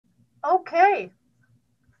Okay,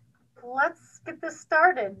 let's get this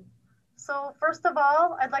started. So first of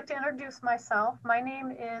all, I'd like to introduce myself. My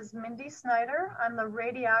name is Mindy Snyder. I'm the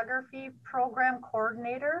Radiography Program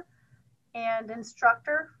Coordinator and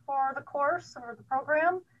instructor for the course or the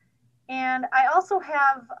program. And I also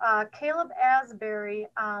have Caleb Asbury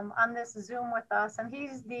on this Zoom with us, and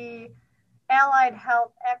he's the Allied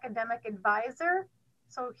Health Academic Advisor.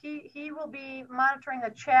 So he will be monitoring the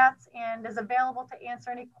chats and is available to answer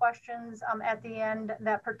any questions at the end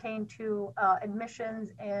that pertain to admissions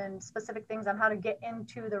and specific things on how to get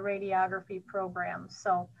into the radiography program.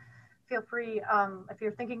 So feel free, if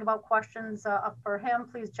you're thinking about questions for him,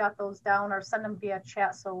 please jot those down or send them via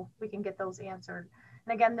chat so we can get those answered.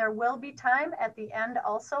 And again, there will be time at the end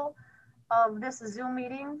also of this Zoom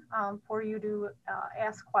meeting for you to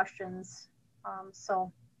ask questions.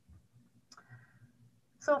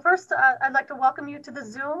 So first, I'd like to welcome you to the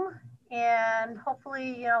Zoom, and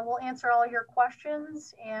hopefully, we'll answer all your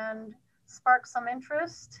questions and spark some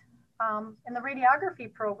interest in the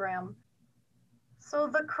radiography program. So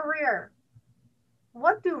the career,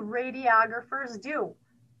 what do radiographers do?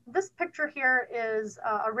 This picture here is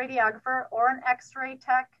a radiographer or an X-ray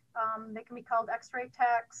tech. They can be called X-ray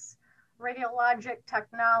techs, radiologic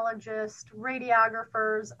technologists,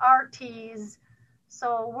 radiographers, RTs.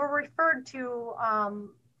 So we're referred to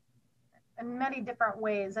in many different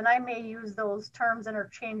ways, and I may use those terms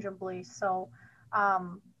interchangeably. So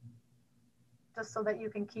just so that you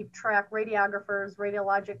can keep track, radiographers,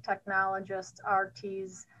 radiologic technologists,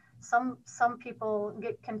 RTs. Some people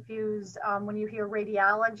get confused when you hear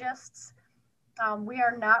radiologists. We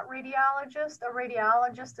are not radiologists. A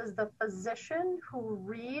radiologist is the physician who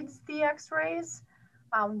reads the x-rays.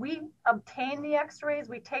 We obtain the x-rays,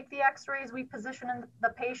 we take the x-rays, we position the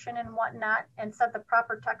patient and whatnot and set the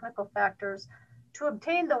proper technical factors to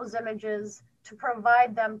obtain those images to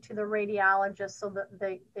provide them to the radiologist so that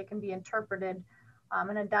they can be interpreted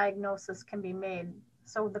and a diagnosis can be made.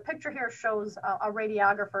 So the picture here shows a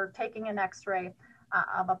radiographer taking an x-ray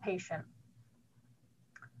of a patient.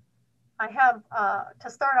 I have, to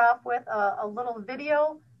start off with, a little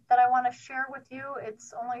video that I want to share with you.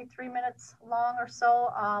 It's only 3 minutes long or so.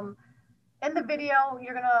 In the video,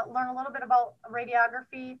 you're going to learn a little bit about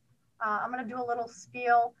radiography. I'm going to do a little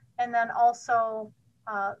spiel, and then also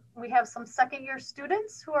we have some second-year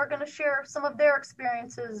students who are going to share some of their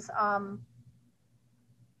experiences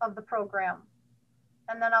of the program.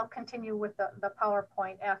 And then I'll continue with the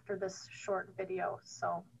PowerPoint after this short video.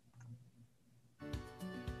 So.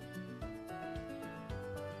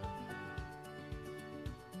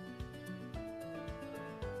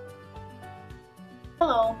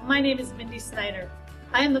 Hello, my name is Mindy Snyder.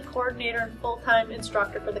 I am the coordinator and full-time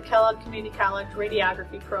instructor for the Kellogg Community College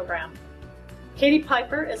Radiography program. Katie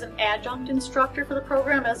Piper is an adjunct instructor for the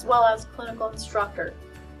program as well as clinical instructor,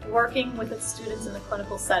 working with its students in the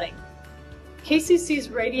clinical setting. KCC's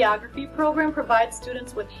radiography program provides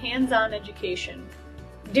students with hands-on education.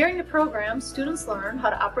 During the program, students learn how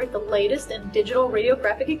to operate the latest in digital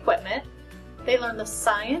radiographic equipment, they learn the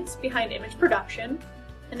science behind image production,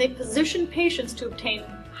 and they position patients to obtain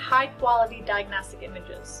high-quality diagnostic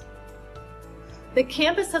images. The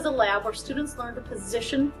campus has a lab where students learn to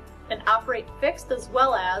position and operate fixed as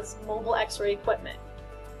well as mobile X-ray equipment.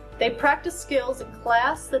 They practice skills in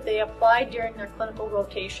class that they apply during their clinical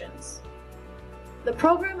rotations. The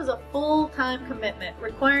program is a full-time commitment,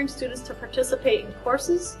 requiring students to participate in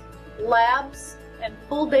courses, labs, and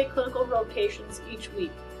full-day clinical rotations each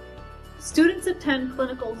week. Students attend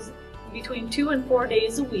clinicals between 2 and 4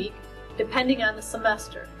 days a week, depending on the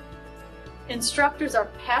semester. Instructors are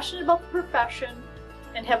passionate about the profession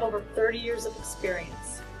and have over 30 years of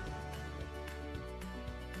experience.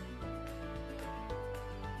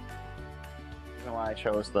 The reason why I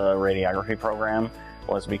chose the radiography program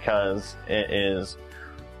was because it is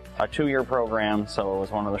a 2-year program, so it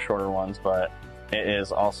was one of the shorter ones, but it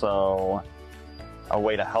is also a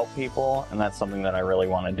way to help people, and that's something that I really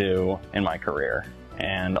want to do in my career.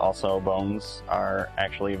 And also bones are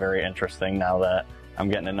actually very interesting now that I'm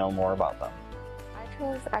getting to know more about them. I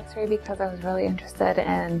chose X-ray because I was really interested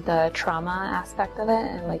in the trauma aspect of it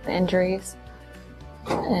and like the injuries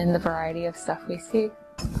and the variety of stuff we see.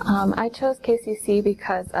 I chose KCC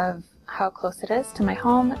because of how close it is to my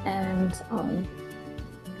home, and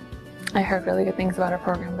I heard really good things about our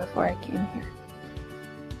program before I came here.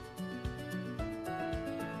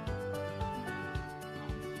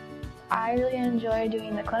 I really enjoy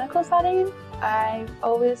doing the clinical setting. I've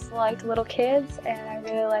always liked little kids, and I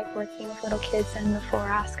really like working with little kids in the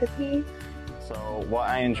fluoroscopy. So what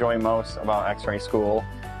I enjoy most about X-ray school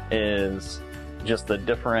is just the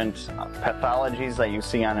different pathologies that you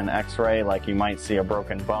see on an x-ray. Like you might see a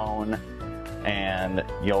broken bone and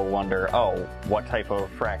you'll wonder, oh, what type of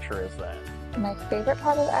fracture is that? My favorite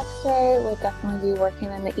part of x-ray would definitely be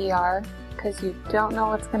working in the ER, because you don't know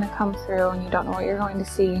what's going to come through and you don't know what you're going to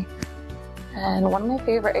see. And one of my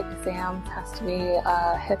favorite exams has to be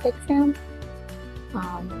a hip exam.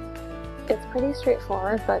 It's pretty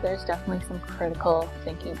straightforward, but there's definitely some critical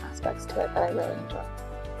thinking aspects to it that I really enjoy.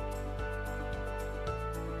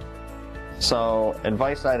 So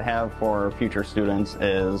advice I'd have for future students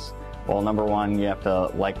is, well, number one, you have to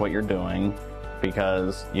like what you're doing,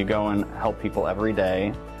 because you go and help people every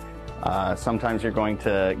day. Sometimes you're going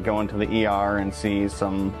to go into the ER and see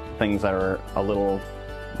some things that are a little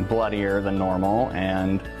bloodier than normal,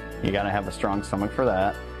 and you got to have a strong stomach for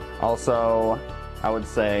that. Also, I would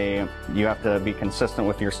say you have to be consistent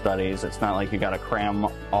with your studies. It's not like you got to cram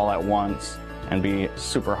all at once and be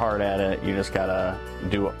super hard at it. You just got to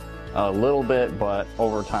do a little bit, but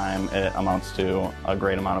over time it amounts to a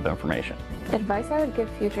great amount of information. Advice I would give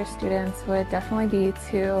future students would definitely be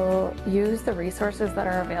to use the resources that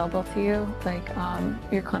are available to you, like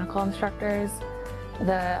your clinical instructors,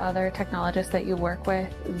 the other technologists that you work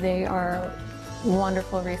with. They are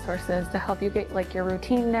wonderful resources to help you get like your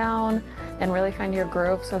routine down and really find your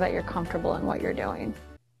groove so that you're comfortable in what you're doing.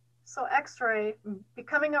 So X-ray,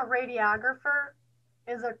 becoming a radiographer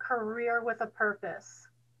is a career with a purpose.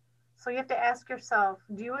 So you have to ask yourself,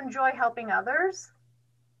 do you enjoy helping others?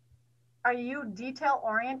 Are you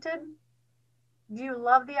detail-oriented? Do you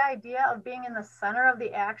love the idea of being in the center of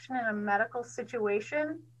the action in a medical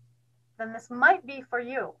situation? Then this might be for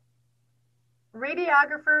you.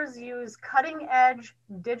 Radiographers use cutting-edge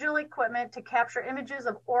digital equipment to capture images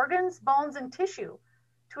of organs, bones, and tissue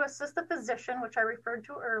to assist the physician, which I referred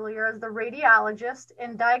to earlier as the radiologist,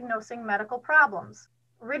 in diagnosing medical problems.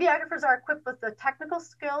 Radiographers are equipped with the technical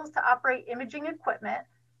skills to operate imaging equipment.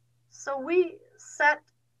 So we set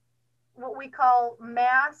what we call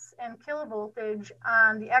mass and kilovoltage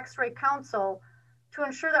on the X-ray console to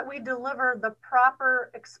ensure that we deliver the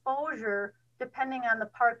proper exposure depending on the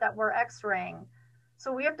part that we're X-raying.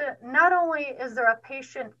 So we have to, not only is there a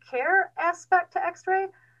patient care aspect to X-ray,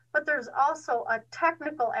 but there's also a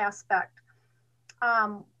technical aspect,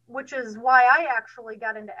 which is why I actually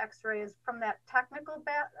got into X-ray, is from that technical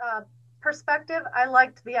perspective. I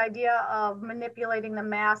liked the idea of manipulating the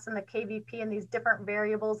mass and the KVP and these different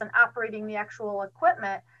variables and operating the actual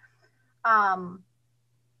equipment.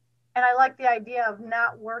 And I like the idea of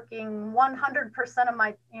not working 100% of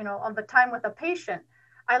my, of the time with a patient.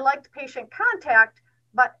 I liked patient contact,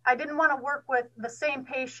 but I didn't want to work with the same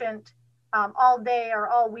patient all day or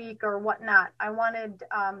all week or whatnot. I wanted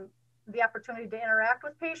the opportunity to interact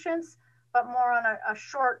with patients, but more on a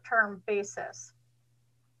short-term basis.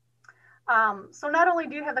 So not only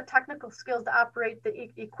do you have the technical skills to operate the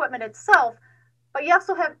equipment itself, but you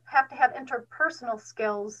also have to have interpersonal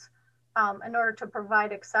skills in order to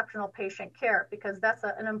provide exceptional patient care, because that's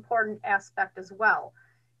an important aspect as well.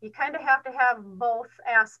 You kind of have to have both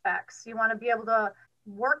aspects. You want to be able to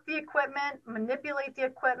work the equipment, manipulate the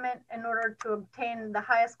equipment in order to obtain the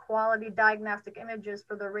highest quality diagnostic images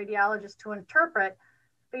for the radiologist to interpret,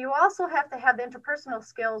 but you also have to have the interpersonal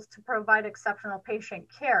skills to provide exceptional patient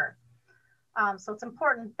care. So it's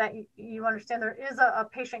important that you understand there is a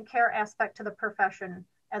patient care aspect to the profession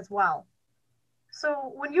as well.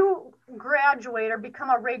 So when you graduate or become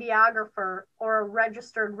a radiographer or a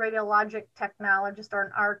registered radiologic technologist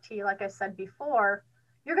or an RT, like I said before,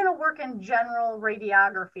 you're going to work in general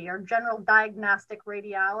radiography or general diagnostic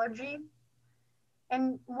radiology.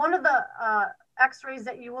 And one of the x-rays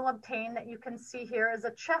that you will obtain that you can see here is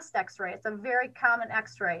a chest x-ray. It's a very common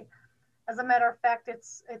x-ray. As a matter of fact,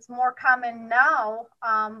 it's more common now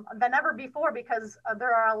than ever before, because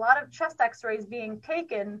there are a lot of chest x-rays being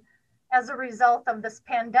taken as a result of this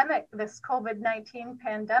pandemic, this COVID-19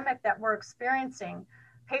 pandemic that we're experiencing.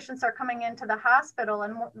 Patients are coming into the hospital,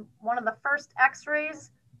 and one of the first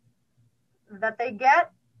x-rays that they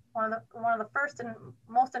get, one of the first and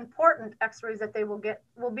most important x-rays that they will get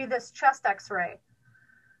will be this chest x-ray.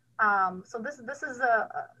 So this is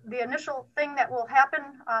the initial thing that will happen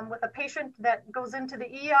with a patient that goes into the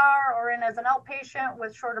ER or in as an outpatient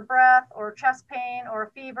with short of breath or chest pain or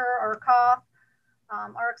a fever or a cough,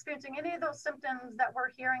 are experiencing any of those symptoms that we're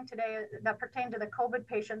hearing today that pertain to the COVID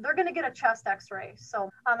patient. They're going to get a chest x-ray. So,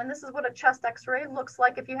 and this is what a chest x-ray looks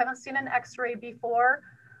like. If you haven't seen an x-ray before,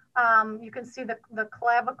 you can see the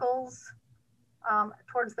clavicles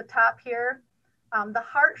towards the top here. The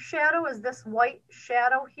heart shadow is this white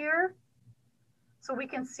shadow here. So we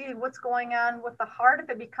can see what's going on with the heart if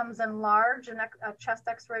it becomes enlarged, and a chest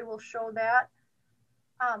x-ray will show that.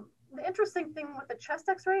 The interesting thing with the chest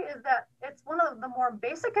x-ray is that it's one of the more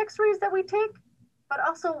basic x-rays that we take, but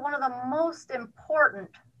also one of the most important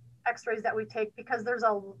x-rays that we take, because there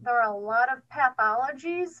are a lot of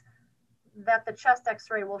pathologies that the chest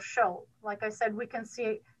x-ray will show. Like I said, we can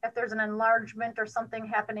see if there's an enlargement or something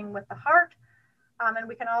happening with the heart, and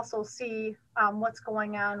we can also see what's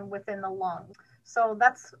going on within the lung. So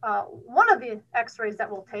that's one of the x-rays that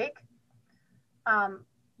we'll take.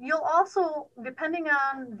 You'll also, depending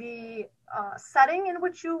on the setting in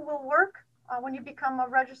which you will work, when you become a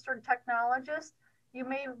registered technologist, you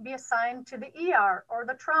may be assigned to the ER or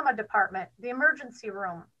the trauma department, the emergency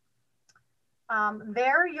room.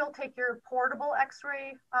 There you'll take your portable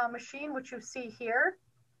x-ray machine, which you see here.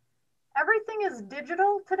 Everything is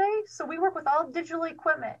digital today, so we work with all digital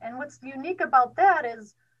equipment. And what's unique about that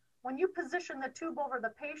is when you position the tube over the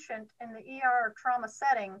patient in the ER or trauma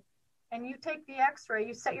setting, and you take the x-ray,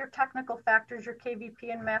 you set your technical factors, your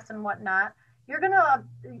KVP and mass and whatnot,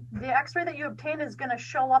 the x-ray that you obtain is gonna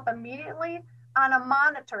show up immediately on a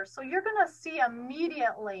monitor. So you're gonna see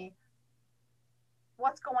immediately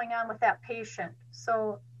what's going on with that patient.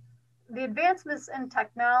 So the advancements in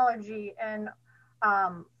technology and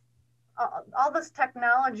all this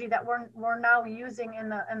technology that we're now using in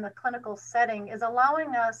the clinical setting is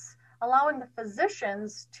allowing the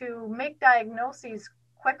physicians to make diagnoses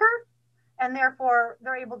quicker, and therefore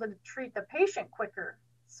they're able to treat the patient quicker.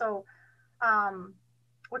 So,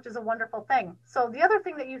 which is a wonderful thing. So the other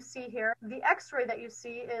thing that you see here, the x-ray that you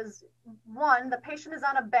see is, one, the patient is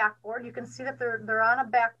on a backboard. You can see that they're on a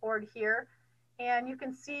backboard here, and you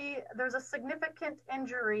can see there's a significant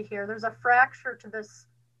injury here. There's a fracture to this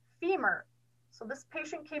femur. So this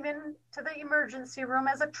patient came in to the emergency room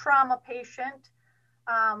as a trauma patient.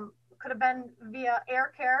 Could have been via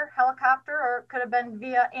air care, helicopter, or it could have been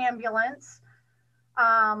via ambulance.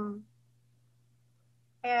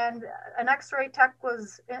 And an x-ray tech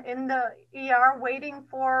was in the ER waiting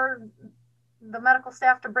for the medical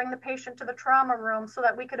staff to bring the patient to the trauma room so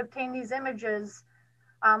that we could obtain these images.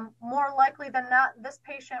 More likely than not, this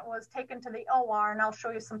patient was taken to the OR, and I'll show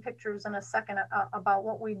you some pictures in a second about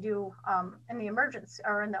what we do in the emergency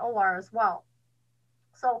or in the OR as well.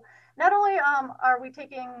 So not only are we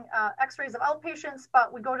taking x-rays of outpatients,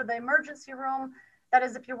 but we go to the emergency room. That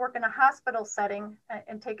is if you work in a hospital setting,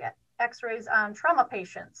 and take x-rays on trauma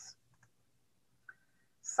patients.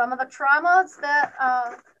 Some of the traumas that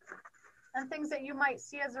and things that you might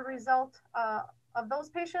see as a result of those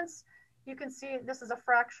patients, you can see this is a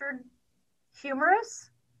fractured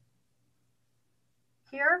humerus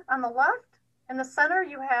here on the left. In the center,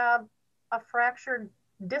 you have a fractured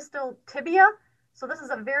distal tibia. So this is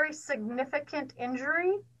a very significant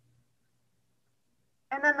injury.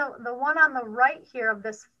 And then the one on the right here of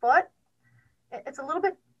this foot, it's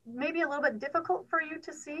maybe a little bit difficult for you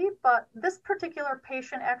to see, but this particular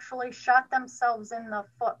patient actually shot themselves in the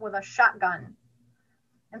foot with a shotgun.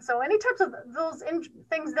 And so any types of those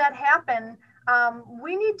things that happen,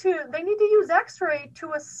 they need to use x-ray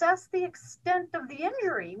to assess the extent of the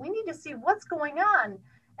injury. We need to see what's going on.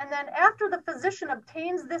 And then after the physician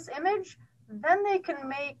obtains this image, then they can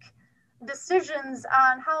make decisions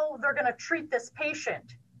on how they're going to treat this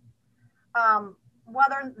patient.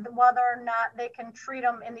 Whether or not they can treat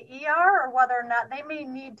them in the ER, or whether or not they may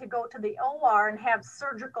need to go to the OR and have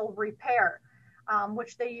surgical repair,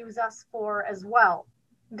 which they use us for as well.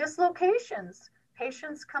 Dislocations.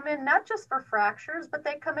 Patients come in not just for fractures, but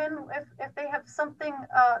they come in if they have something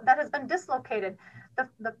that has been dislocated.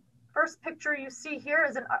 The first picture you see here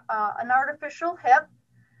is an artificial hip.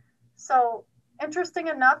 So interesting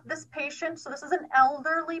enough, this patient, so this is an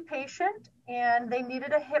elderly patient, and they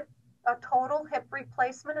needed a total hip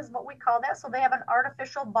replacement is what we call that. So they have an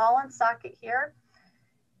artificial ball and socket here.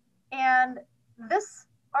 And this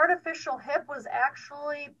artificial hip was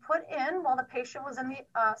actually put in while the patient was in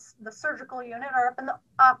the surgical unit or up in the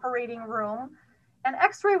operating room. And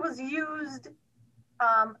x-ray was used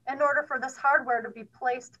in order for this hardware to be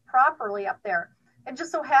placed properly up there. It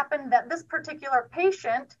just so happened that this particular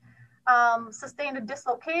patient sustained a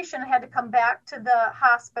dislocation and had to come back to the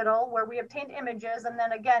hospital where we obtained images. And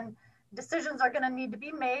then again, decisions are going to need to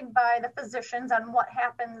be made by the physicians on what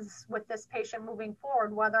happens with this patient moving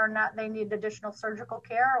forward, whether or not they need additional surgical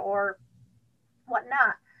care or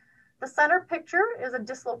whatnot. The center picture is a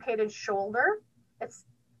dislocated shoulder.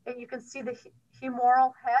 You can see the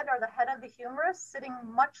humeral head, or the head of the humerus, sitting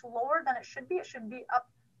much lower than it should be. It should be up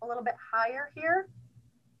a little bit higher here.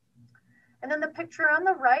 And then the picture on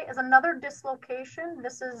the right is another dislocation.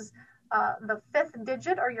 This is the 5th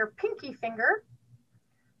digit, or your pinky finger.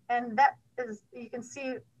 And that is, you can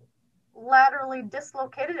see laterally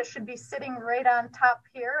dislocated. It should be sitting right on top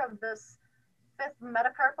here of this fifth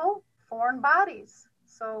metacarpal, foreign bodies.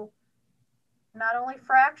 So not only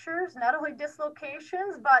fractures, not only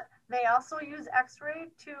dislocations, but they also use x-ray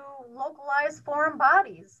to localize foreign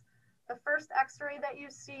bodies. The first x-ray that you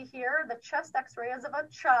see here, the chest x-ray, is of a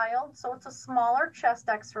child, so it's a smaller chest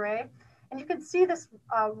x-ray. And you can see this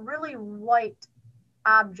really white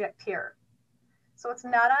object here. So it's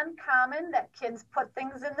not uncommon that kids put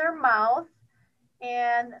things in their mouth,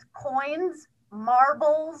 and coins,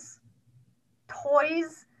 marbles,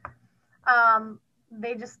 toys,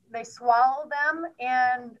 they swallow them,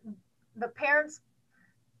 and the parents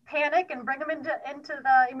panic and bring them into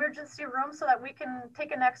the emergency room so that we can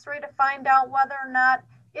take an x-ray to find out whether or not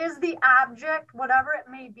is the object, whatever it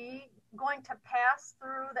may be, going to pass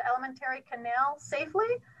through the alimentary canal safely,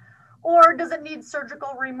 or does it need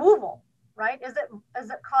surgical removal, right? Is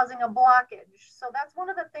it causing a blockage? So that's one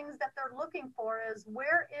of the things that they're looking for, is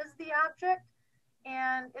where is the object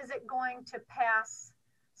and is it going to pass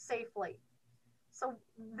safely? So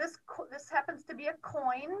this happens to be a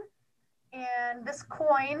coin, and this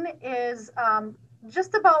coin is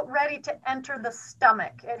just about ready to enter the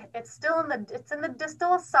stomach. It's in the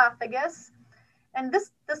distal esophagus, and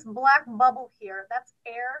this black bubble here, that's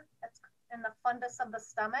air that's in the fundus of the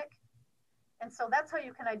stomach. And so that's how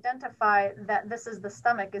you can identify that this is the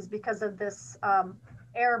stomach, is because of this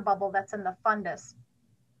air bubble that's in the fundus.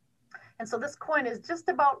 And so this coin is just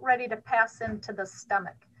about ready to pass into the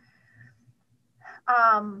stomach.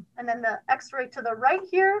 And then the x-ray to the right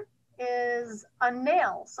here is a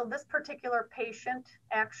nail. So this particular patient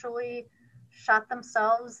actually shot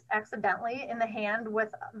themselves accidentally in the hand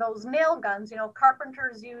with those nail guns. You know,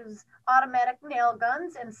 carpenters use automatic nail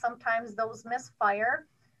guns, and sometimes those misfire.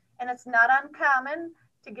 And it's not uncommon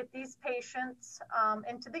to get these patients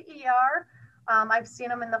into the ER. I've seen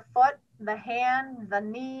them in the foot, the hand, the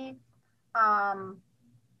knee.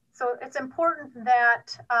 So it's important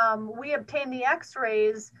that we obtain the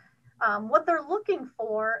x-rays. What they're looking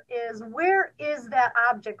for is, where is that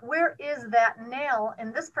object? Where is that nail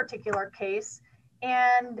in this particular case?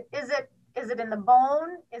 And is it in the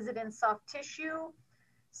bone? Is it in soft tissue?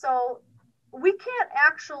 So we can't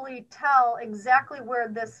actually tell exactly where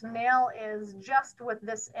this nail is just with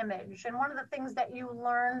this image. And one of the things that you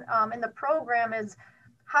learn in the program is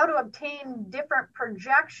how to obtain different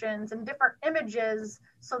projections and different images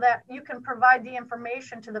so that you can provide the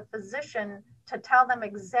information to the physician to tell them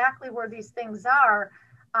exactly where these things are,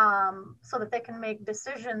 so that they can make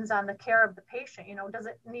decisions on the care of the patient. You know, does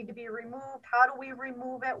it need to be removed? How do we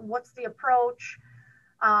remove it? What's the approach?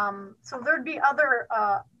 So there'd be other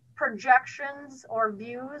projections or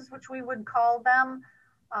views, which we would call them.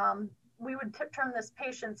 We would turn this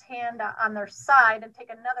patient's hand on their side and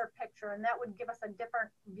take another picture, and that would give us a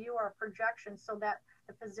different view or projection so that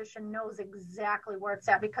the physician knows exactly where it's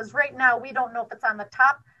at. Because right now we don't know if it's on the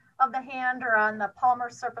top of the hand or on the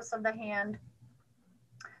palmar surface of the hand.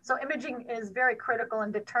 So imaging is very critical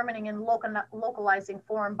in determining and localizing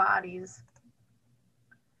foreign bodies.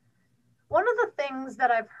 One of the things that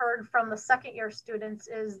I've heard from the second year students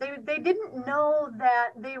is they didn't know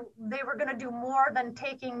that they were going to do more than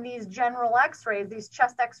taking these general x-rays, these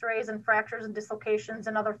chest x-rays and fractures and dislocations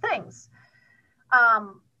and other things.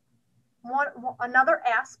 Another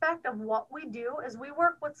aspect of what we do is we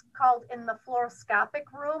work what's called in the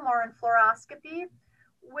fluoroscopic room, or in fluoroscopy,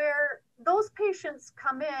 where those patients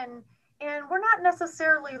come in and we're not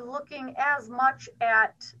necessarily looking as much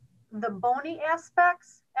at the bony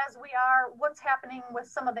aspects as we are what's happening with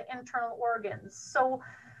some of the internal organs. So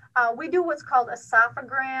we do what's called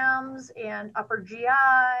esophagograms and upper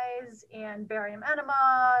GIs and barium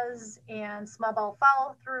enemas and small bowel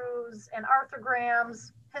follow-throughs and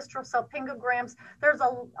arthrograms, hysterosalpingograms. There's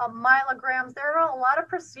a myelograms. There are a lot of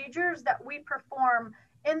procedures that we perform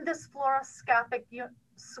in this fluoroscopic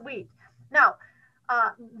suite. Now,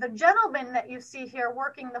 the gentleman that you see here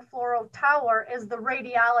working the fluoro tower is the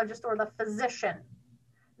radiologist or the physician.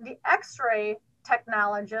 The x-ray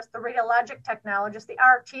technologist, the radiologic technologist, the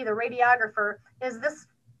RT, the radiographer, is this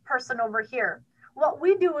person over here. What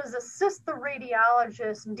we do is assist the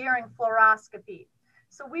radiologist during fluoroscopy.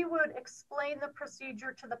 So we would explain the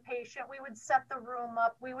procedure to the patient, we would set the room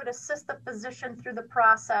up, we would assist the physician through the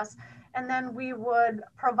process, and then we would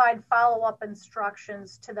provide follow-up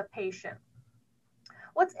instructions to the patient.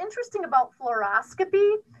 What's interesting about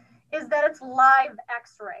fluoroscopy is that it's live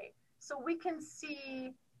x-ray. So we can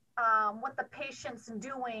see what the patient's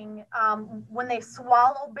doing. When they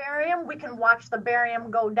swallow barium, we can watch the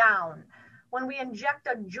barium go down. When we inject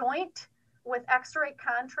a joint with x-ray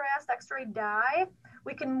contrast, x-ray dye,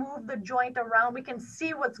 We can move the joint around. We can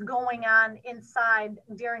see what's going on inside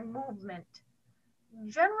during movement.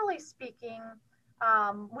 Generally speaking,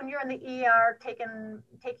 when you're in the ER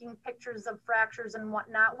taking pictures of fractures and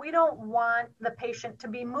whatnot, we don't want the patient to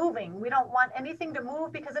be moving. We don't want anything to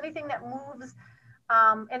move, because anything that moves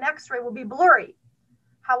in X-ray will be blurry.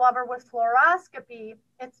 However, with fluoroscopy,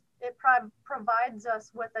 it provides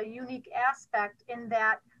us with a unique aspect in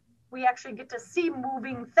that we actually get to see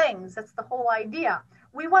moving things. That's the whole idea.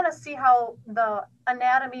 We want to see how the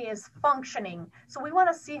anatomy is functioning. So we want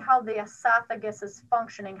to see how the esophagus is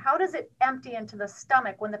functioning. How does it empty into the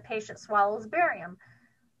stomach when the patient swallows barium?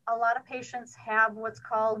 A lot of patients have what's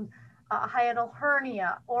called a hiatal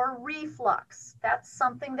hernia or reflux. That's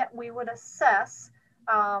something that we would assess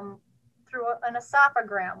through an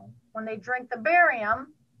esophagram. When they drink the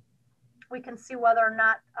barium, we can see whether or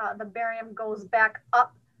not the barium goes back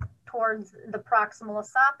up towards the proximal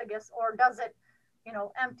esophagus, or does it,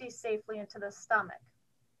 empty safely into the stomach.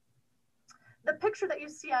 The picture that you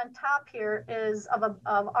see on top here is of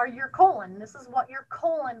your colon. This is what your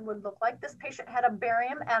colon would look like. This patient had a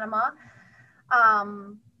barium enema.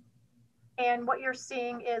 And what you're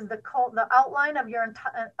seeing is the outline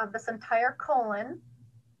of this entire colon.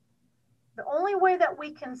 The only way that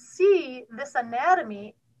we can see this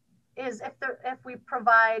anatomy is if we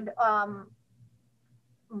provide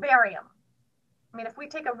barium. I mean, if we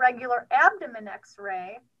take a regular abdomen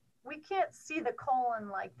X-ray, we can't see the colon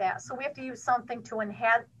like that. So we have to use something to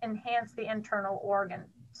enhance the internal organ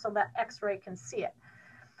so that X-ray can see it.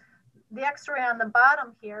 The X-ray on the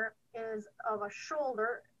bottom here is of a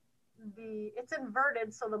shoulder. It's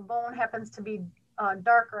inverted, so the bone happens to be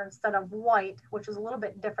darker instead of white, which is a little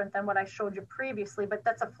bit different than what I showed you previously, but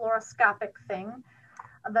that's a fluoroscopic thing.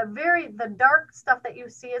 The dark stuff that you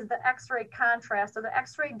see is the X-ray contrast, or the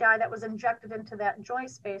X-ray dye that was injected into that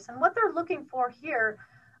joint space. And what they're looking for here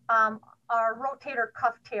are rotator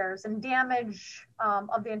cuff tears and damage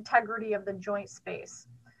of the integrity of the joint space.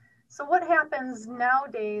 So what happens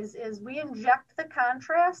nowadays is we inject the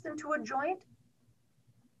contrast into a joint,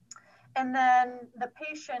 and then the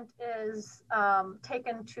patient is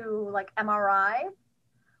taken to like MRI,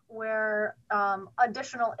 where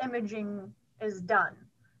additional imaging is done.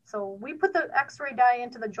 So we put the X-ray dye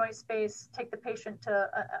into the joint space, take the patient to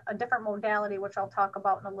a different modality, which I'll talk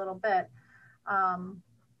about in a little bit,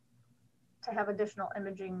 to have additional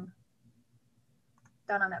imaging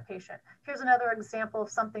done on that patient. Here's another example of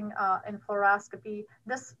something in fluoroscopy.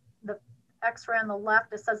 The X-ray on the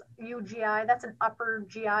left, it says UGI. That's an upper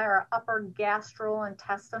GI or upper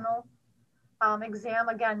gastrointestinal exam.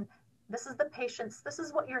 Again, this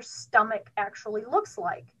is what your stomach actually looks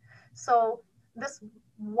like. So this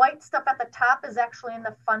white stuff at the top is actually in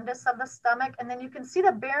the fundus of the stomach. And then you can see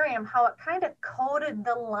the barium, how it kind of coated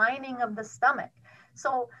the lining of the stomach.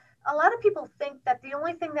 So a lot of people think that the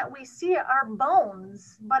only thing that we see are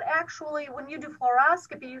bones, but actually when you do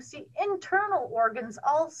fluoroscopy, you see internal organs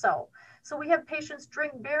also. So we have patients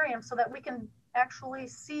drink barium so that we can actually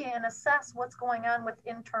see and assess what's going on with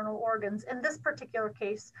internal organs. In this particular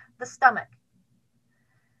case, the stomach.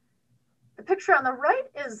 The picture on the right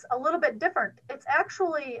is a little bit different. It's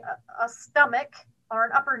actually a stomach or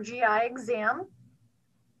an upper GI exam.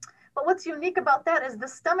 But what's unique about that is the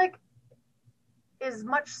stomach is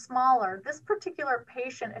much smaller. This particular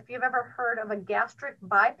patient, if you've ever heard of a gastric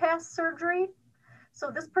bypass surgery, so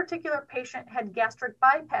this particular patient had gastric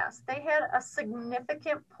bypass. They had a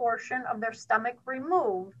significant portion of their stomach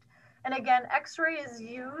removed. And again, X-ray is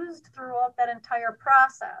used throughout that entire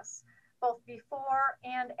process, both before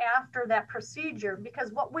and after that procedure,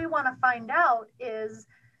 because what we want to find out is,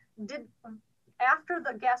 after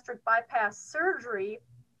the gastric bypass surgery,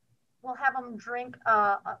 we'll have them drink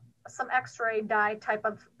some X-ray dye type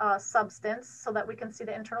of substance so that we can see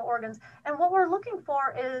the internal organs. And what we're looking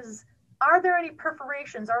for is, are there any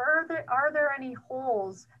perforations? Are there any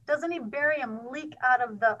holes? Does any barium leak out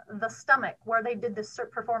of the stomach where they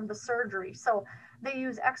perform the surgery? So they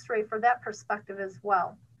use X-ray for that perspective as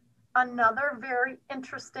well. Another very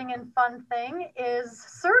interesting and fun thing is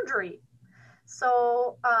surgery.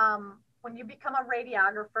 So when you become a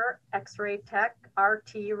radiographer, X-ray tech,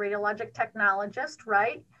 RT, radiologic technologist,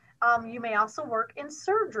 right? You may also work in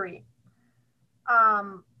surgery.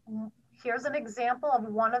 Here's an example of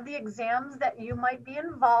one of the exams that you might be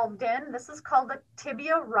involved in. This is called a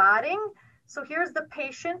tibia rotting. So here's the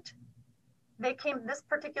patient. This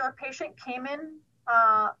particular patient came in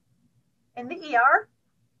the ER.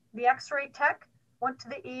 The X-ray tech went to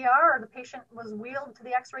the ER, or the patient was wheeled to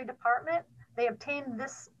the X-ray department. They obtained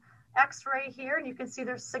this X-ray here, and you can see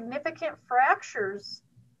there's significant fractures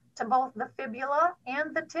to both the fibula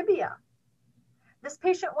and the tibia. This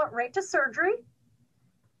patient went right to surgery,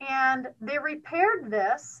 and they repaired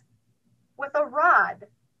this with a rod.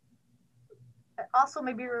 It also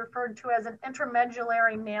may be referred to as an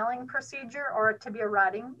intramedullary nailing procedure or a tibia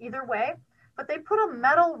rodding, either way. But they put a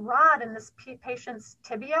metal rod in this patient's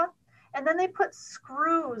tibia, and then they put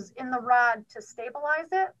screws in the rod to stabilize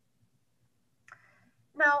it.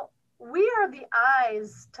 Now, we are the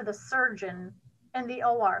eyes to the surgeon in the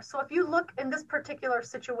OR. So if you look in this particular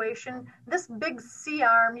situation, this big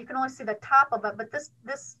C-arm, you can only see the top of it, but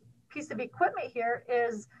this piece of equipment here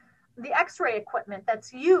is the x-ray equipment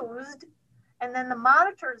that's used, and then the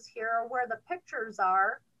monitors here are where the pictures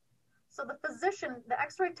are. So the physician, the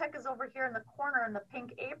x-ray tech is over here in the corner in the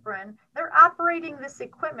pink apron. They're operating this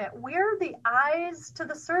equipment. We're the eyes to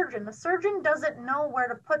the surgeon. The surgeon doesn't know where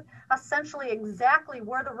to put essentially exactly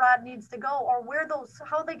where the rod needs to go, or where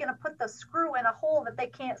how are they going to put the screw in a hole that they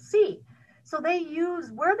can't see. So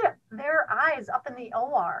we're their eyes up in the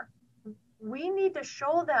OR. We need to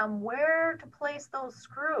show them where to place those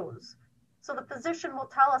screws. So the physician will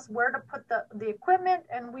tell us where to put the equipment,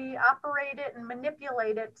 and we operate it and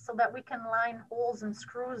manipulate it so that we can line holes and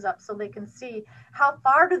screws up so they can see how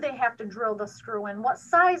far do they have to drill the screw in, what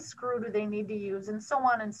size screw do they need to use, and so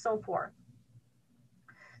on and so forth.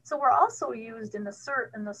 So we're also used in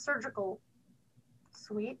the surgical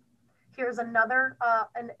suite. Here's another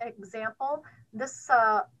an example. This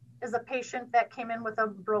is a patient that came in with a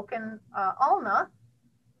broken ulna.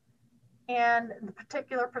 And the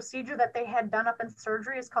particular procedure that they had done up in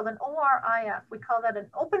surgery is called an ORIF. We call that an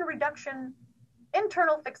open reduction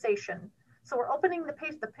internal fixation. So we're opening the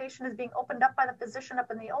patient is being opened up by the physician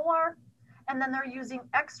up in the OR, and then they're using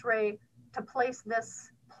x-ray to place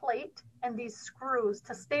this plate and these screws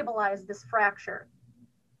to stabilize this fracture.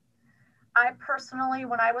 I personally,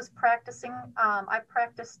 when I was practicing, I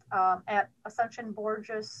practiced at Ascension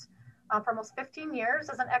Borges for almost 15 years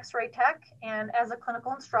as an x-ray tech and as a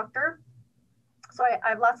clinical instructor. So I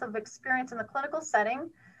have lots of experience in the clinical setting.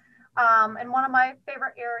 And one of my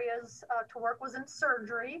favorite areas to work was in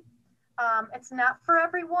surgery. It's not for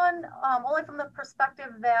everyone, only from the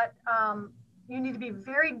perspective that you need to be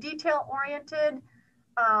very detail oriented,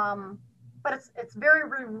 but it's very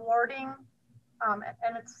rewarding.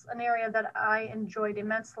 And it's an area that I enjoyed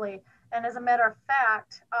immensely. And as a matter of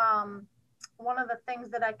fact, one of the things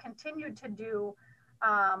that I continued to do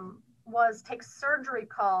was take surgery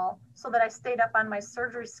call so that I stayed up on my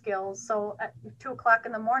surgery skills. So at 2 o'clock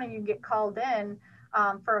in the morning, you get called in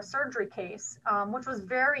for a surgery case, which was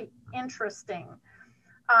very interesting.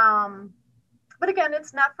 But again,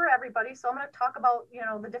 it's not for everybody. So I'm going to talk about,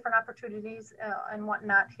 the different opportunities and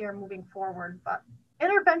whatnot here moving forward. But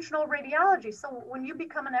interventional radiology. So when you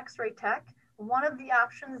become an x-ray tech, one of the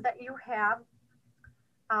options that you have,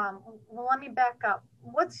 well, let me back up.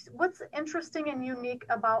 What's interesting and unique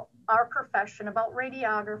about our profession, about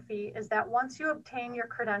radiography, is that once you obtain your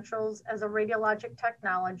credentials as a radiologic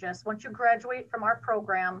technologist, once you graduate from our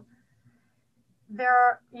program,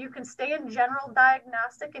 you can stay in general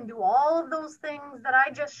diagnostic and do all of those things that I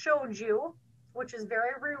just showed you, which is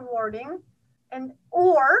very rewarding,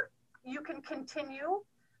 or you can continue.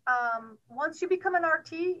 Once you become an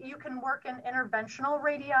RT, you can work in interventional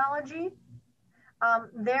radiology.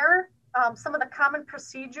 Some of the common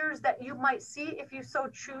procedures that you might see if you so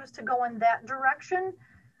choose to go in that direction: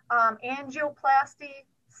 angioplasty,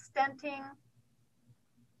 stenting,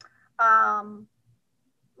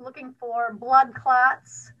 looking for blood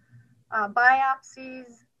clots,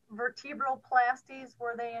 biopsies, vertebroplasties,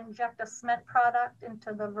 where they inject a cement product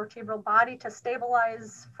into the vertebral body to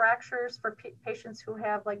stabilize fractures for patients who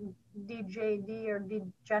have like DJD or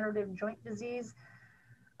degenerative joint disease.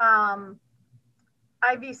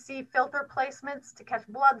 IVC filter placements to catch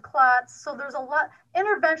blood clots. So there's a lot.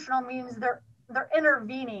 Interventional means they're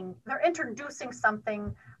intervening, they're introducing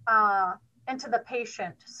something into the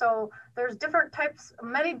patient. So there's different types,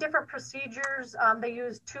 many different procedures. They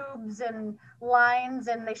use tubes and lines,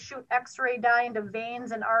 and they shoot x-ray dye into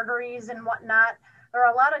veins and arteries and whatnot. There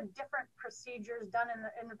are a lot of different procedures done in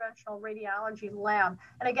the interventional radiology lab.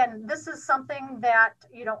 And again, this is something that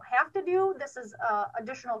you don't have to do. This is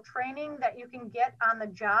additional training that you can get on the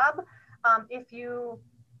job if you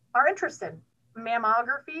are interested.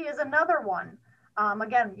 Mammography is another one.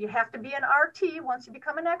 Again, you have to be an RT once you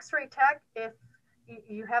become an x-ray tech. If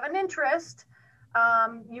you have an interest,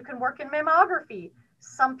 you can work in mammography.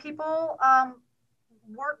 Some people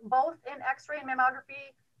work both in x-ray and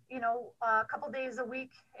mammography, a couple days a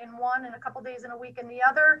week in one and a couple days in a week in the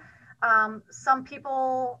other. Some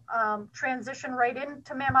people transition right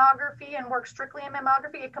into mammography and work strictly in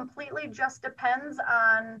mammography. It completely just depends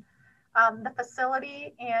on the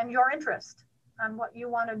facility and your interest. what you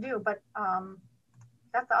want to do, but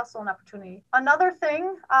that's also an opportunity. Another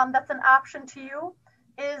thing that's an option to you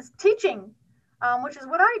is teaching, which is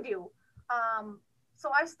what I do. So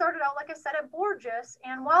I started out, like I said, at Borges,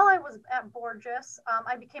 and while I was at Borges,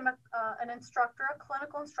 I became an instructor, a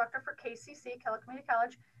clinical instructor for KCC, Kellogg Community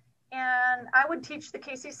College, and I would teach the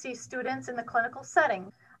KCC students in the clinical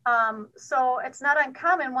setting. So it's not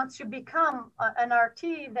uncommon once you become an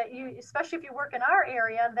RT that you, especially if you work in our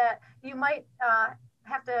area, that you might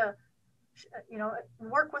have to,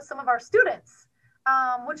 work with some of our students,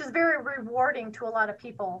 which is very rewarding to a lot of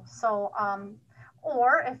people. So,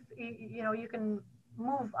 or if you can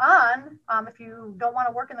move on if you don't want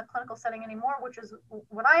to work in the clinical setting anymore, which is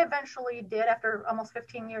what I eventually did after almost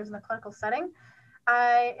 15 years in the clinical setting.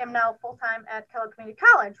 I am now full-time at Kellogg Community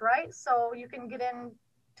College, right? So you can get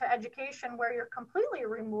into education where you're completely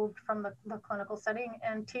removed from the clinical setting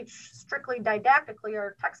and teach strictly didactically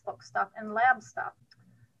or textbook stuff and lab stuff.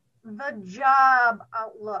 The job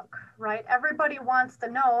outlook, right? Everybody wants to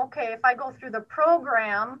know, okay, if I go through the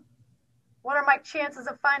program, what are my chances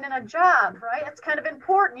of finding a job, right? It's kind of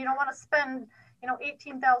important. You don't want to spend,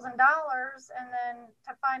 $18,000 and then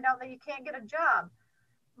to find out that you can't get a job.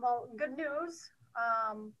 Well, good news.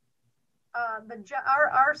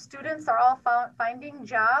 Our students are all finding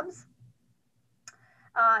jobs.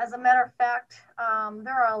 As a matter of fact,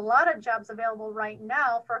 there are a lot of jobs available right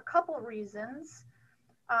now for a couple reasons.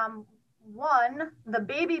 One, the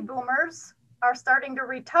baby boomers are starting to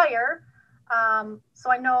retire. So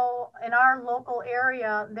I know in our local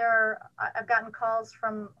area, I've gotten calls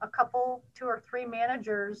from a couple, 2 or 3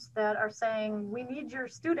 managers that are saying, we need your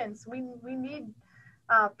students. We need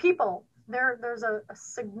people. There's a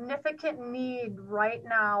significant need right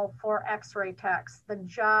now for x-ray techs. The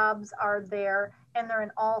jobs are there, and they're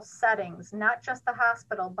in all settings, not just the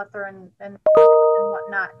hospital, but they're in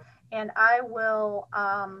whatnot. And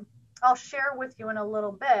I'll share with you in a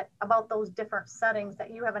little bit about those different settings that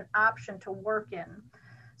you have an option to work in.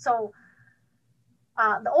 So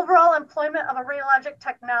the overall employment of a radiologic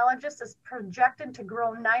technologist is projected to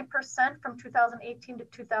grow 9% from 2018 to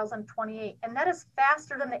 2028. And that is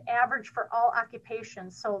faster than the average for all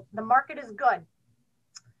occupations. So the market is good.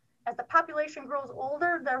 As the population grows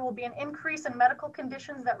older, there will be an increase in medical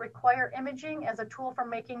conditions that require imaging as a tool for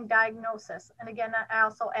making diagnosis. And again, I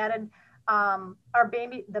also added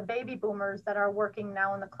the baby boomers that are working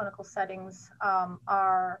now in the clinical settings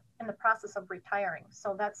are in the process of retiring.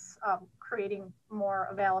 So that's creating more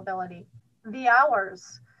availability. The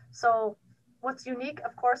hours. So what's unique,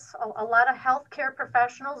 of course, a lot of healthcare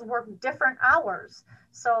professionals work different hours.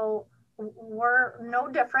 So we're no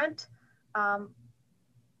different.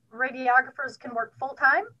 Radiographers can work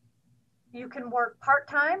full-time, you can work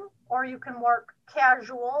part-time, or you can work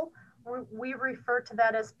casual. We refer to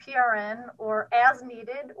that as PRN, or as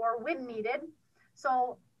needed, or when needed.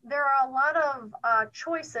 So there are a lot of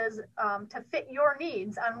choices to fit your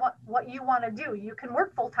needs on what you want to do. You can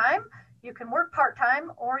work full-time, you can work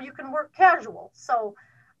part-time, or you can work casual. So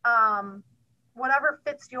whatever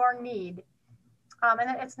fits your need.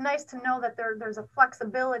 And it's nice to know that there's a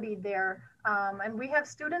flexibility there. And we have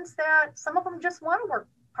students that some of them just want to work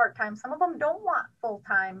part-time, some of them don't want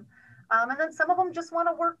full-time. And then some of them just want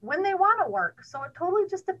to work when they want to work. So it totally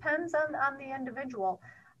just depends on the individual.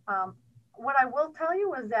 What I will tell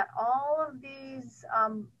you is that all of these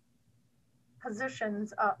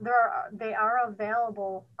positions, they are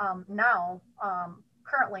available now.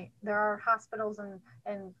 Currently, there are hospitals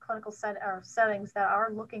and clinical settings that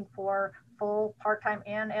are looking for full, part-time,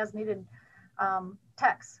 and as needed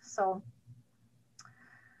techs. So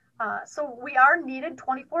we are needed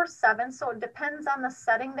 24/7. So it depends on the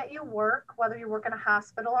setting that you work, whether you work in a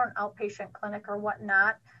hospital or an outpatient clinic or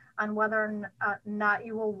whatnot, on whether or not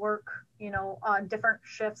you will work, different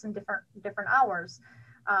shifts and different hours.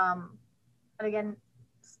 And again,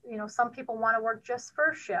 some people want to work just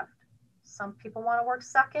first shift. Some people want to work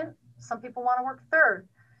second. Some people want to work third.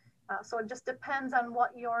 So it just depends on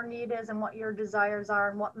what your need is and what your desires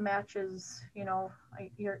are and what matches,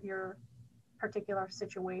 your particular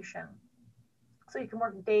situation. So you can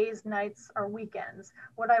work days, nights, or weekends.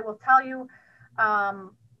 What I will tell you,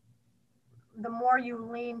 the more you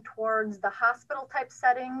lean towards the hospital type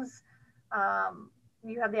settings,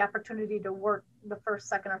 you have the opportunity to work the first,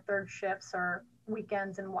 second, or third shifts or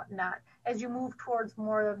weekends and whatnot. As you move towards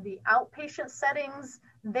more of the outpatient settings,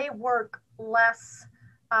 they work less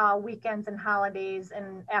weekends and holidays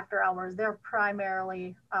and after hours. They're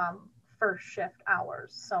primarily first shift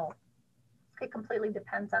hours. So it completely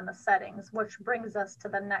depends on the settings, which brings us to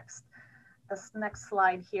this next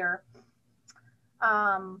slide here.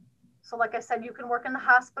 So like I said, you can work in the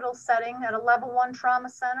hospital setting at a level 1 trauma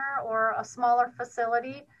center or a smaller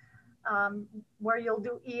facility where you'll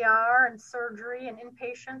do ER and surgery and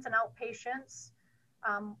inpatients and outpatients.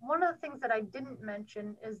 One of the things that I didn't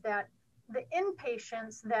mention is that the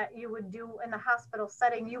inpatients that you would do in the hospital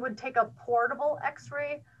setting, you would take a portable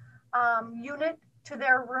x-ray unit to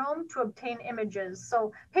their room to obtain images.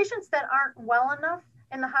 So patients that aren't well enough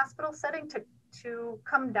in the hospital setting to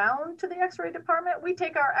come down to the x-ray department, we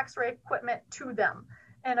take our x-ray equipment to them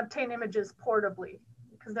and obtain images portably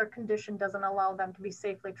because their condition doesn't allow them to be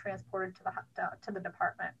safely transported to the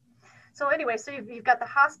department. So anyway, so you've got the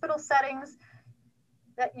hospital settings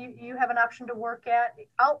that you have an option to work at,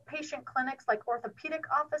 outpatient clinics like orthopedic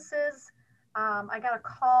offices. I got a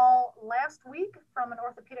call last week from an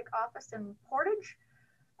orthopedic office in Portage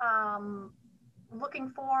looking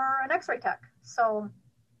for an x-ray tech. So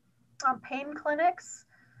pain clinics,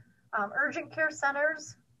 urgent care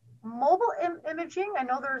centers, mobile imaging. I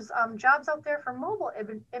know there's jobs out there for mobile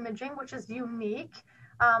imaging, which is unique.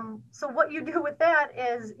 So what you do with that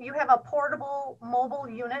is you have a portable mobile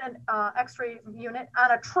unit, an x-ray unit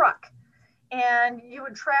on a truck, and you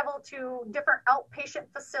would travel to different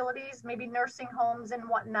outpatient facilities, maybe nursing homes and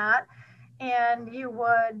whatnot, and you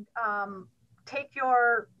would take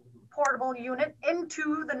your portable unit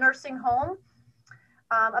into the nursing home,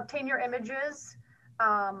 obtain your images.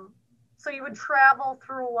 So you would travel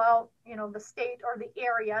throughout, the state or the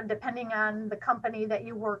area, depending on the company that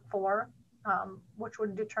you work for, which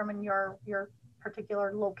would determine your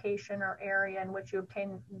particular location or area in which you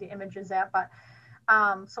obtain the images at. But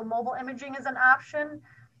so mobile imaging is an option.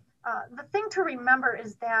 The thing to remember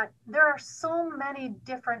is that there are so many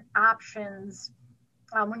different options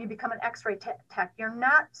when you become an x-ray tech. You're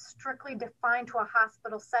not strictly defined to a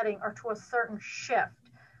hospital setting or to a certain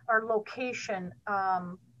shift or location.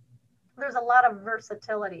 There's a lot of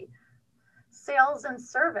versatility. Sales and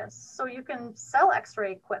service. So you can sell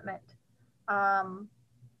x-ray equipment,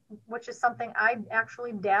 which is something I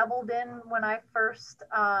actually dabbled in when I first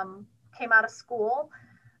came out of school.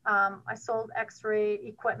 I sold x-ray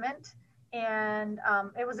equipment, and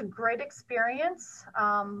it was a great experience.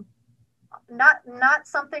 Not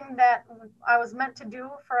something that I was meant to do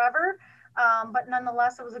forever, but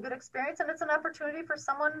nonetheless, it was a good experience, and it's an opportunity for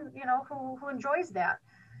someone who enjoys that.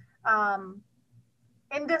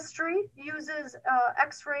 Industry uses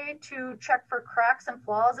x-ray to check for cracks and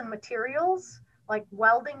flaws in materials like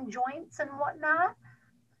welding joints and whatnot.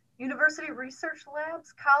 University research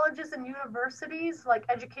labs, colleges and universities, like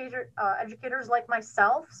educators like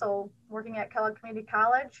myself, so working at Kellogg Community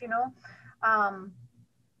College,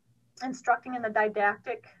 instructing in the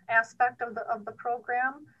didactic aspect of the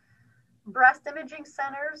program. Breast imaging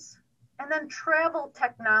centers, and then travel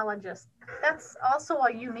technologists. That's also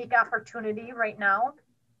a unique opportunity right now,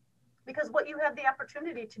 because what you have the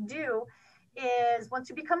opportunity to do is once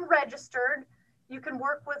you become registered, you can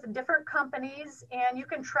work with different companies and you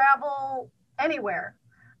can travel anywhere.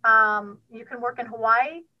 You can work in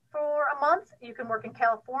Hawaii for a month. You can work in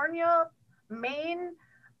California, Maine.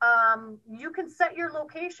 You can set your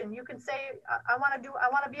location. You can say, I want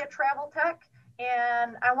to be a travel tech,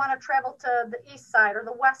 and I want to travel to the east side or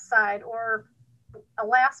the west side or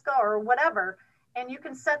Alaska or whatever. And you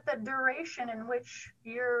can set the duration in which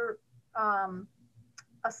you're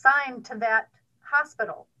assigned to that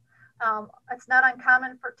hospital. It's not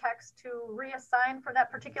uncommon for techs to reassign for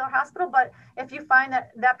that particular hospital, but if you find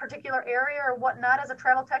that particular area or whatnot as a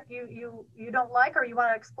travel tech you don't like, or you want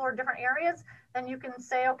to explore different areas, then you can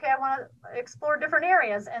say, okay, I want to explore different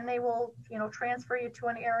areas, and they will transfer you to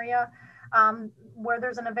an area where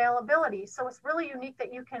there's an availability. So it's really unique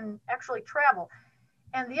that you can actually travel.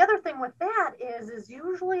 And the other thing with that is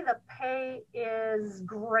usually the pay is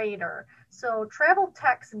greater. So travel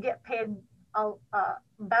techs get paid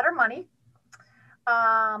better money.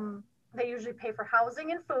 They usually pay for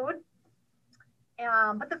housing and food.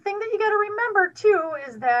 But the thing that you got to remember too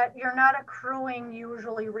is that you're not accruing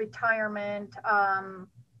usually retirement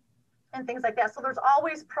and things like that. So there's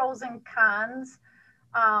always pros and cons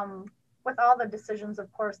with all the decisions,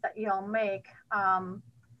 of course, that you'll make.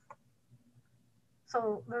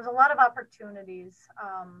 So there's a lot of opportunities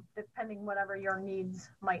depending whatever your needs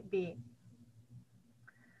might be.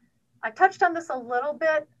 I touched on this a little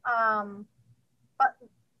bit, but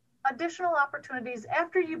additional opportunities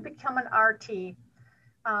after you become an RT,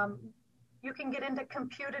 you can get into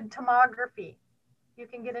computed tomography, you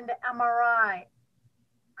can get into MRI,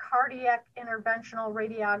 cardiac interventional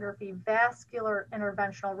radiography, vascular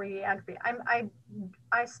interventional radiography.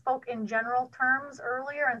 I spoke in general terms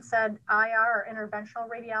earlier and said IR, or interventional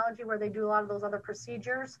radiology, where they do a lot of those other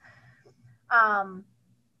procedures.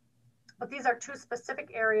 But these are two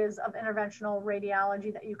specific areas of interventional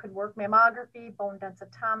radiology that you could work: mammography, bone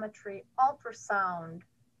densitometry, ultrasound,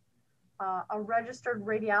 a registered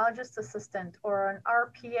radiologist assistant, or an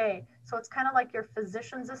RPA. So it's kind of like your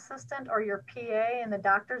physician's assistant or your PA in the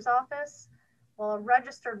doctor's office. Well, a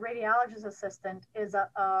registered radiologist assistant is a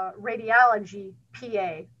radiology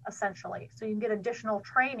PA, essentially. So you can get additional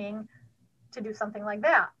training to do something like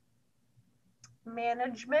that.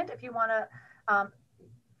 Management, if you want to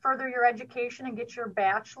further your education and get your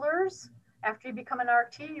bachelor's. After you become an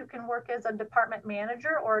RT, you can work as a department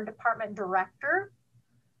manager or a department director.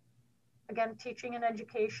 Again, teaching and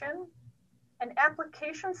education. An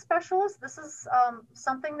application specialist, this is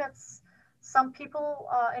something that's some people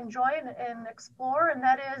enjoy and explore, and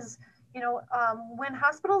that is, when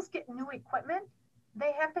hospitals get new equipment,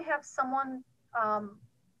 they have to have someone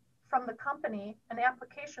from the company, an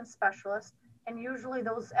application specialist, and usually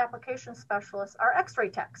those application specialists are x-ray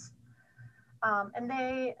techs. And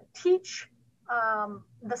they teach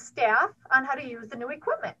the staff on how to use the new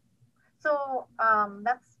equipment. So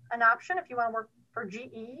that's an option if you want to work for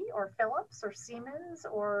GE or Philips or Siemens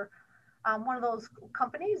or one of those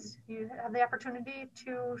companies. You have the opportunity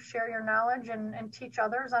to share your knowledge and teach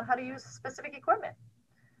others on how to use specific equipment.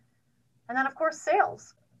 And then, of course,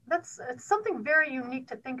 sales. It's something very unique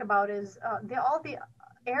to think about is all the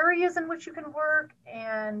areas in which you can work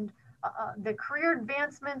and the career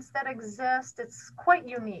advancements that exist. It's quite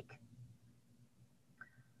unique.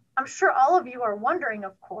 I'm sure all of you are wondering,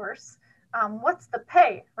 of course, what's the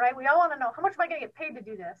pay, right? We all want to know, how much am I going to get paid to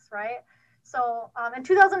do this, right? So in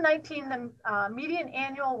 2019, the median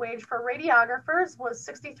annual wage for radiographers was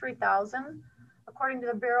 $63,000, according to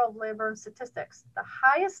the Bureau of Labor and Statistics. The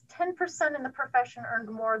highest 10% in the profession earned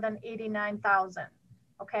more than $89,000,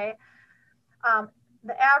 okay?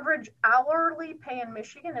 The average hourly pay in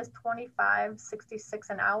Michigan is $25.66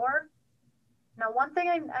 an hour. Now, one thing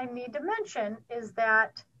I need to mention is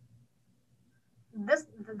that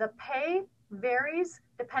the pay varies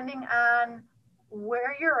depending on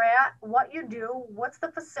where you're at, what you do, what's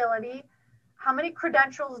the facility, how many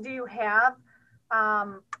credentials do you have,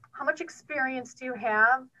 how much experience do you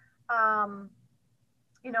have.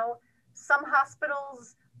 Some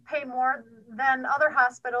hospitals pay more than other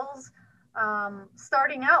hospitals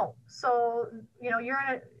starting out. So,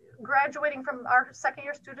 you're graduating from our second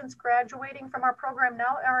year students graduating from our program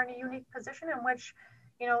now are in a unique position in which,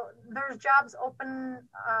 there's jobs open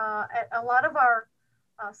at a lot of our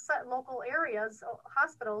set local areas,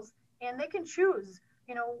 hospitals, and they can choose,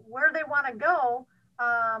 where they want to go,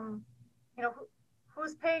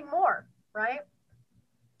 who's paying more, right?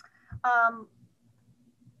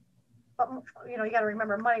 But, you got to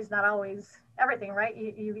remember, money's not always everything, right?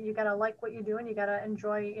 You got to like what you do, and you got to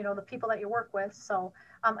enjoy, the people that you work with. So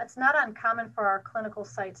it's not uncommon for our clinical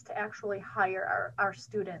sites to actually hire our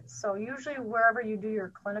students. So usually wherever you do your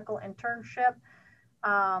clinical internship,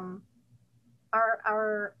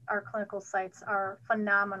 our clinical sites are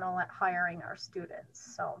phenomenal at hiring our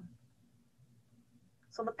students. So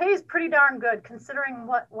the pay is pretty darn good considering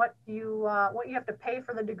what you have to pay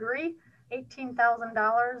for the degree.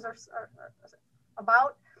 $18,000 or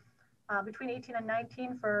about between 18 and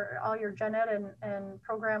 19 for all your gen ed and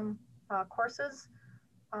program courses.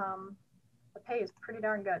 The pay is pretty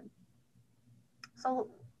darn good. So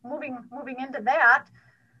moving into that,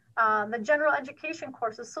 the general education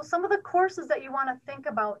courses. So some of the courses that you want to think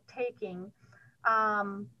about taking,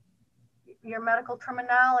 your medical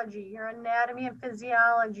terminology, your anatomy and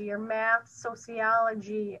physiology, your math,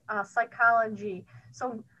 sociology, psychology.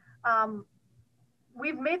 So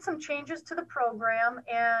we've made some changes to the program,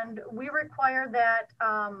 and we require that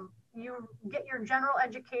you get your general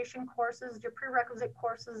education courses, your prerequisite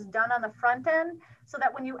courses done on the front end, so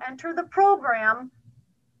that when you enter the program,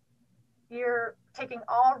 you're taking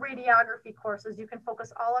all radiography courses. You can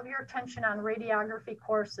focus all of your attention on radiography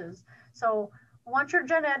courses. So once your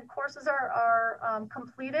gen ed courses are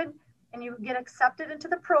completed and you get accepted into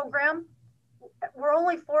the program, we're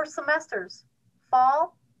only 4 semesters: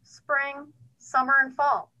 fall, spring, summer, and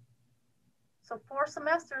fall. So 4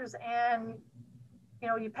 semesters, and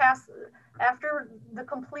you pass. After the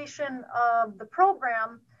completion of the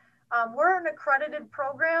program, we're an accredited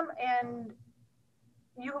program, and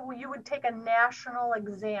you would take a national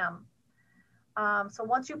exam. So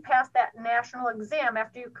once you pass that national exam,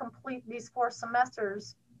 after you complete these 4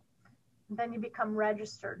 semesters, then you become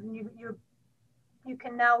registered, and you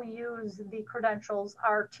can now use the credentials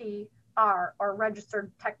RTR, or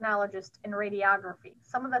Registered Technologist in Radiography.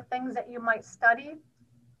 Some of the things that you might study: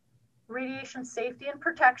 radiation safety and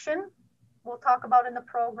protection, we'll talk about in the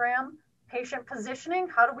program; Patient positioning,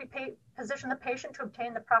 how do we position the patient to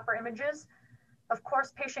obtain the proper images? Of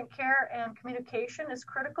course, patient care and communication is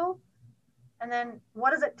critical. And then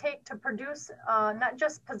what does it take to produce, not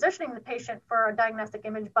just positioning the patient for a diagnostic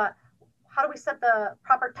image, but how do we set the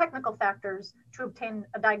proper technical factors to obtain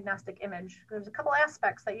a diagnostic image? There's a couple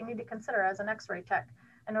aspects that you need to consider as an X-ray tech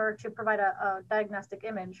in order to provide a diagnostic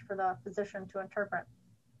image for the physician to interpret.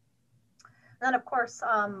 And then of course,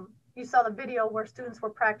 you saw the video where students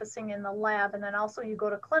were practicing in the lab, and then also you go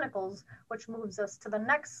to clinicals, which moves us to the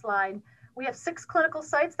next slide. We have 6 clinical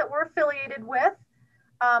sites that we're affiliated with.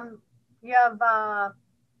 You have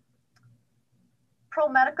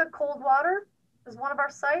ProMedica Coldwater is one of our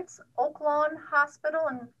sites, Oak Lawn Hospital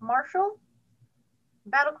in Marshall,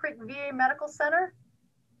 Battle Creek VA Medical Center,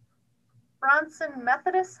 Bronson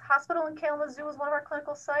Methodist Hospital in Kalamazoo is one of our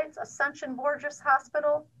clinical sites, Ascension Borges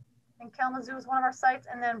Hospital in Kalamazoo is one of our sites,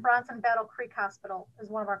 and then Bronson Battle Creek Hospital is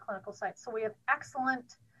one of our clinical sites. So we have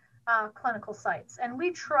excellent clinical sites, and we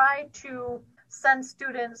try to send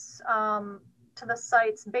students to the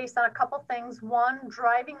sites based on a couple things. One,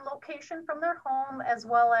 driving location from their home, as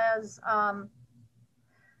well as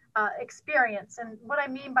experience. And what I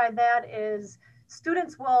mean by that is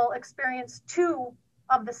students will experience 2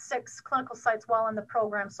 of the 6 clinical sites while in the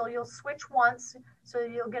program. So you'll switch once, so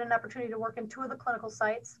you'll get an opportunity to work in 2 of the clinical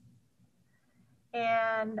sites.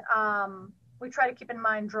 And we try to keep in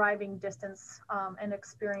mind driving distance and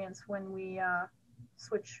experience when we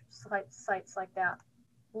switch sites like that.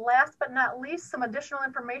 Last but not least, some additional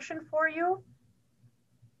information for you.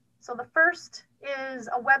 So the first is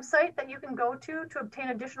a website that you can go to obtain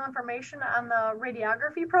additional information on the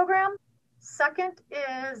radiography program. Second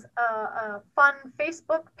is a fun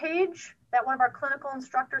Facebook page that one of our clinical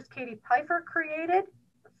instructors, Katie Pfeiffer, created.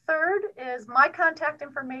 Third is my contact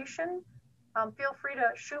information. Feel free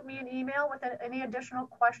to shoot me an email with any additional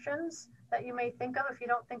questions that you may think of. If you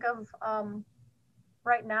don't think of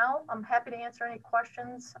right now, I'm happy to answer any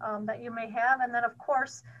questions that you may have. And then, of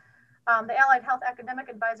course, the Allied Health Academic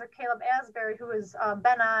Advisor, Caleb Asbury, who has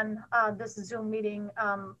been on this Zoom meeting,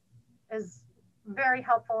 is very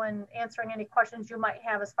helpful in answering any questions you might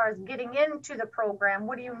have as far as getting into the program.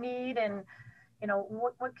 What do you need, and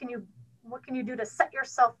what can you do to set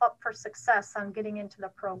yourself up for success on getting into the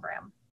program?